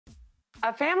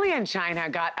A family in China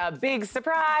got a big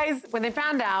surprise when they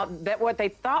found out that what they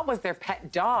thought was their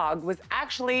pet dog was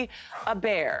actually a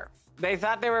bear. They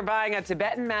thought they were buying a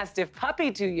Tibetan Mastiff puppy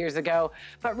 2 years ago,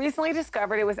 but recently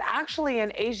discovered it was actually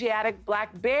an Asiatic black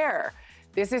bear.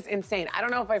 This is insane. I don't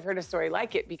know if I've heard a story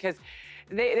like it because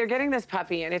they're getting this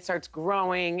puppy and it starts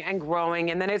growing and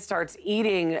growing, and then it starts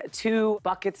eating 2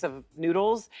 buckets of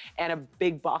noodles and a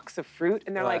big box of fruit,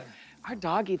 and they're like, our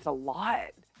dog eats a lot.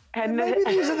 And maybe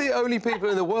these are the only people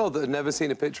in the world that have never seen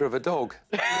a picture of a dog.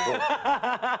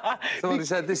 Somebody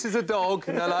said, this is a dog.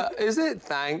 And they're like, is it?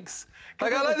 Thanks.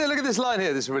 Like, I like to look at this line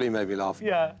here. This really made me laugh.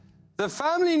 Yeah. The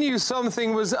family knew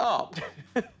something was up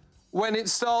when it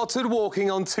started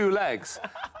walking on 2 legs.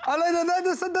 I like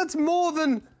that. That's more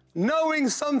than knowing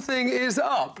something is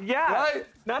up. Yeah. Right?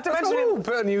 Not to That's mention a little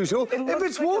bit unusual. If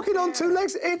it's walking on 2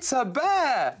 legs, it's a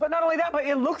bear. But not only that, but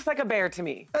it looks like a bear to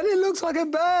me. And it looks like a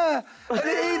bear. And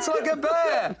it eats like a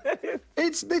bear.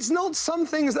 It's not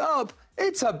something's up.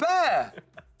 It's a bear.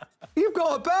 You've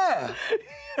got a bear.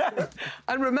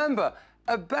 And remember,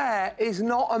 a bear is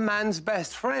not a man's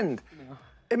best friend. No.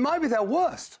 It might be their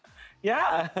worst.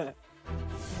 Yeah.